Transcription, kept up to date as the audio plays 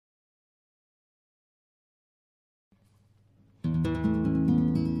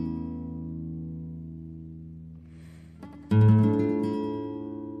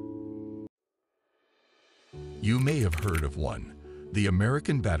heard of one, the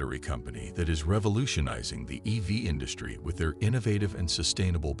American battery company that is revolutionizing the EV industry with their innovative and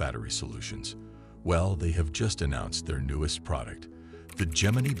sustainable battery solutions. Well, they have just announced their newest product, the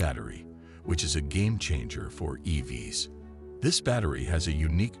Gemini battery, which is a game changer for EVs. This battery has a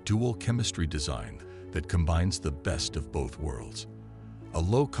unique dual chemistry design that combines the best of both worlds. A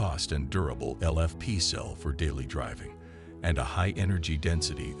low-cost and durable LFP cell for daily driving, and a high-energy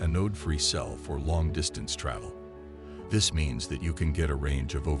density anode-free cell for long-distance travel. This means that you can get a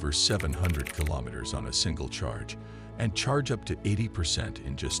range of over 700 kilometers on a single charge and charge up to 80%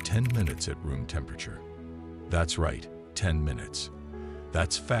 in just 10 minutes at room temperature. That's right, 10 minutes.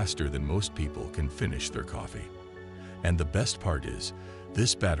 That's faster than most people can finish their coffee. And the best part is,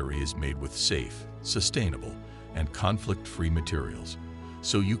 this battery is made with safe, sustainable, and conflict-free materials,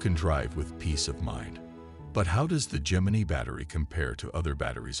 so you can drive with peace of mind. But how does the Gemini battery compare to other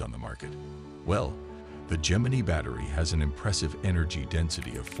batteries on the market? Well, the Gemini battery has an impressive energy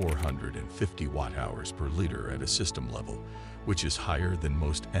density of 450 watt-hours per liter at a system level, which is higher than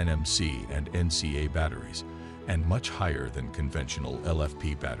most NMC and NCA batteries, and much higher than conventional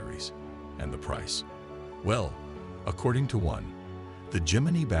LFP batteries. And the price? Well, according to one, the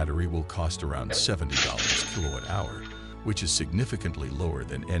Gemini battery will cost around $70 kilowatt-hour, which is significantly lower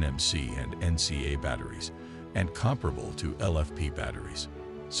than NMC and NCA batteries, and comparable to LFP batteries.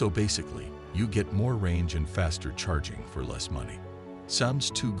 So basically, you get more range and faster charging for less money. Sounds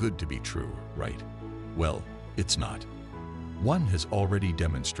too good to be true, right? Well, it's not. One has already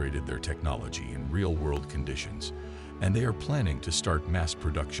demonstrated their technology in real-world conditions, and they are planning to start mass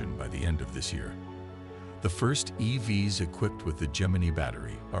production by the end of this year. The first EVs equipped with the Gemini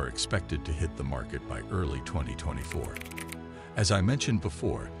battery are expected to hit the market by early 2024. As I mentioned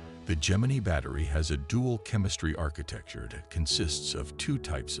before, the Gemini battery has a dual chemistry architecture that consists of two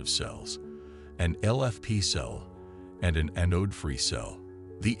types of cells, an LFP cell and an anode-free cell.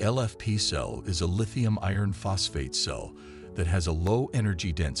 The LFP cell is a lithium iron phosphate cell that has a low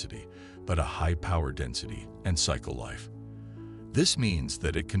energy density but a high power density and cycle life. This means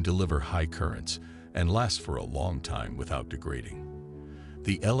that it can deliver high currents and last for a long time without degrading.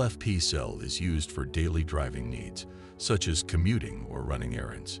 The LFP cell is used for daily driving needs, such as commuting or running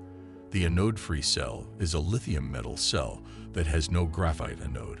errands. The anode-free cell is a lithium metal cell that has no graphite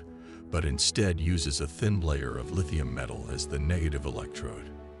anode, but instead uses a thin layer of lithium metal as the negative electrode.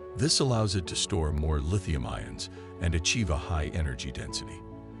 This allows it to store more lithium ions and achieve a high energy density.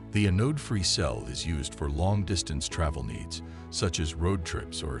 The anode-free cell is used for long-distance travel needs, such as road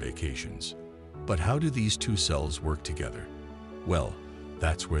trips or vacations. But how do these two cells work together? Well,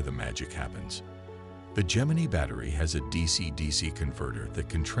 that's where the magic happens. The Gemini battery has a DC-DC converter that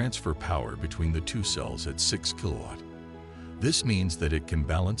can transfer power between the two cells at 6 kilowatt. This means that it can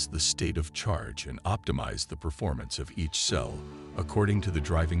balance the state of charge and optimize the performance of each cell according to the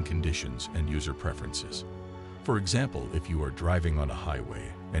driving conditions and user preferences. For example, if you are driving on a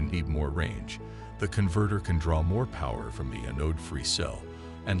highway and need more range, the converter can draw more power from the anode-free cell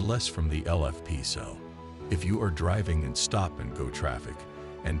and less from the LFP cell. If you are driving in stop-and-go traffic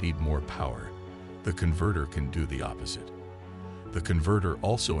and need more power, the converter can do the opposite. The converter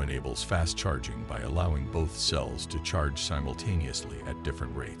also enables fast charging by allowing both cells to charge simultaneously at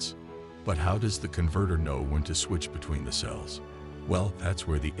different rates. But how does the converter know when to switch between the cells? Well, that's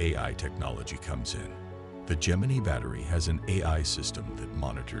where the AI technology comes in. The Gemini battery has an AI system that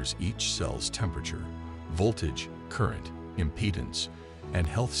monitors each cell's temperature, voltage, current, impedance, and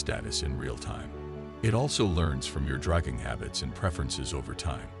health status in real time. It also learns from your driving habits and preferences over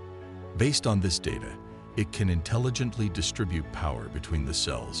time. Based on this data, it can intelligently distribute power between the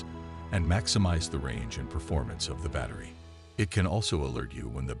cells and maximize the range and performance of the battery. It can also alert you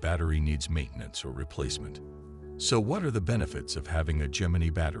when the battery needs maintenance or replacement. So what are the benefits of having a Gemini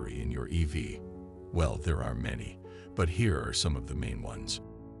battery in your EV? Well, there are many, but here are some of the main ones.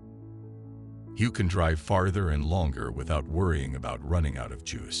 You can drive farther and longer without worrying about running out of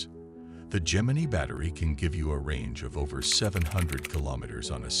juice. The Gemini battery can give you a range of over 700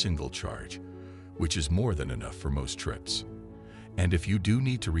 kilometers on a single charge, which is more than enough for most trips. And if you do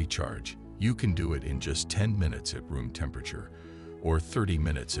need to recharge, you can do it in just 10 minutes at room temperature or 30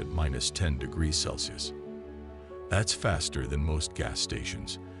 minutes at -10 degrees Celsius. That's faster than most gas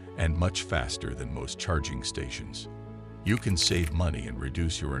stations and much faster than most charging stations. You can save money and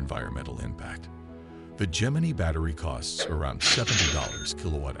reduce your environmental impact. The Gemini battery costs around $70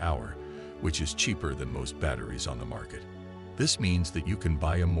 kilowatt-hour, which is cheaper than most batteries on the market. This means that you can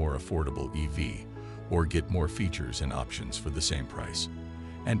buy a more affordable EV or get more features and options for the same price.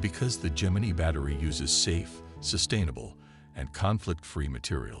 And because the Gemini battery uses safe, sustainable, and conflict-free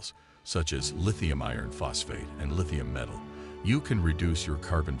materials, such as lithium iron phosphate and lithium metal, you can reduce your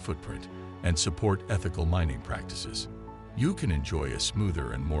carbon footprint and support ethical mining practices. You can enjoy a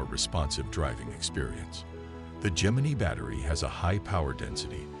smoother and more responsive driving experience. The Gemini battery has a high power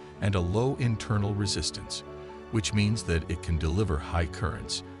density and a low internal resistance, which means that it can deliver high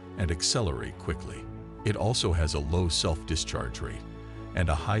currents and accelerate quickly. It also has a low self-discharge rate and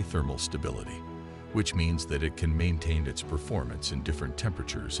a high thermal stability, which means that it can maintain its performance in different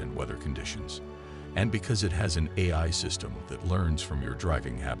temperatures and weather conditions. And because it has an AI system that learns from your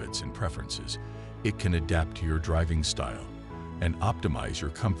driving habits and preferences, it can adapt to your driving style and optimize your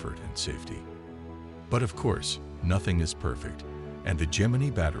comfort and safety. But of course, nothing is perfect, and the Gemini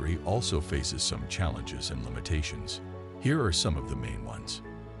battery also faces some challenges and limitations. Here are some of the main ones.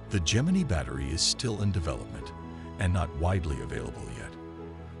 The Gemini battery is still in development and not widely available yet.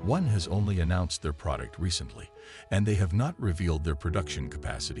 One has only announced their product recently, and they have not revealed their production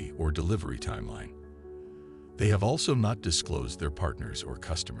capacity or delivery timeline. They have also not disclosed their partners or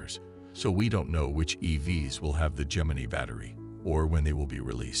customers, so we don't know which EVs will have the Gemini battery or when they will be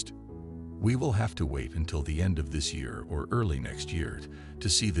released. We will have to wait until the end of this year or early next year to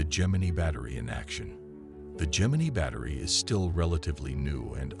see the Gemini battery in action. The Gemini battery is still relatively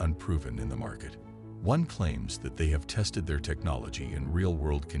new and unproven in the market. One claims that they have tested their technology in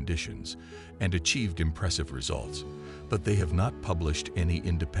real-world conditions and achieved impressive results, but they have not published any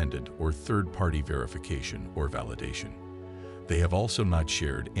independent or third-party verification or validation. They have also not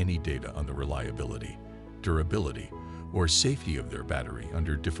shared any data on the reliability, durability, or safety of their battery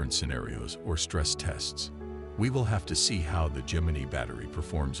under different scenarios or stress tests. We will have to see how the Gemini battery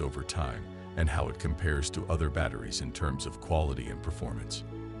performs over time and how it compares to other batteries in terms of quality and performance.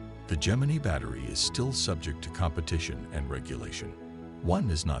 The Gemini battery is still subject to competition and regulation. One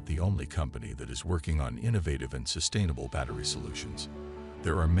is not the only company that is working on innovative and sustainable battery solutions.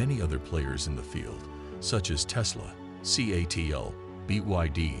 There are many other players in the field, such as Tesla, CATL,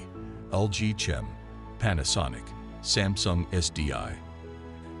 BYD, LG Chem, Panasonic, Samsung SDI,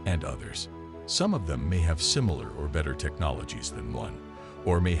 and others. Some of them may have similar or better technologies than one,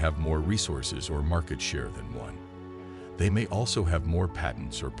 or may have more resources or market share than one. They may also have more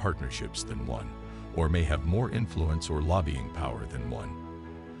patents or partnerships than one, or may have more influence or lobbying power than one.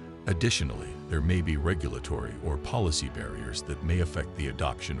 Additionally, there may be regulatory or policy barriers that may affect the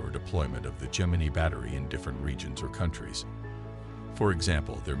adoption or deployment of the Gemini battery in different regions or countries. For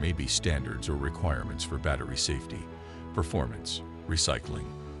example, there may be standards or requirements for battery safety, performance, recycling,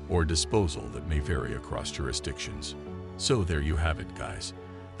 or disposal that may vary across jurisdictions. So there you have it, guys.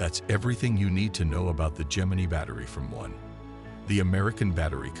 That's everything you need to know about the Gemini battery from One, the American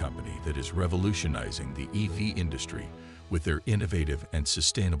battery company that is revolutionizing the EV industry with their innovative and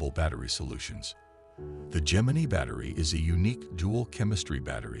sustainable battery solutions. The Gemini battery is a unique dual chemistry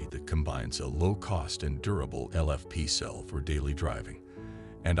battery that combines a low-cost and durable LFP cell for daily driving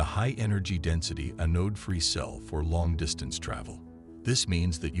and a high-energy density anode-free cell for long-distance travel. This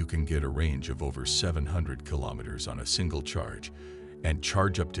means that you can get a range of over 700 kilometers on a single charge and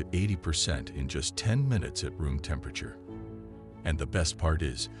charge up to 80% in just 10 minutes at room temperature. And the best part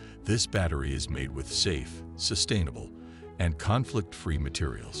is, this battery is made with safe, sustainable, and conflict-free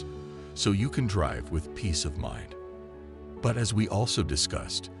materials, so you can drive with peace of mind. But as we also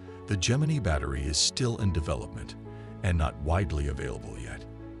discussed, the Gemini battery is still in development and not widely available yet.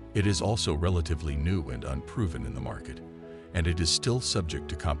 It is also relatively new and unproven in the market, and it is still subject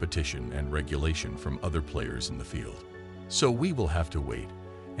to competition and regulation from other players in the field. So we will have to wait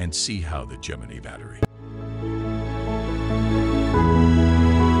and see how the Gemini battery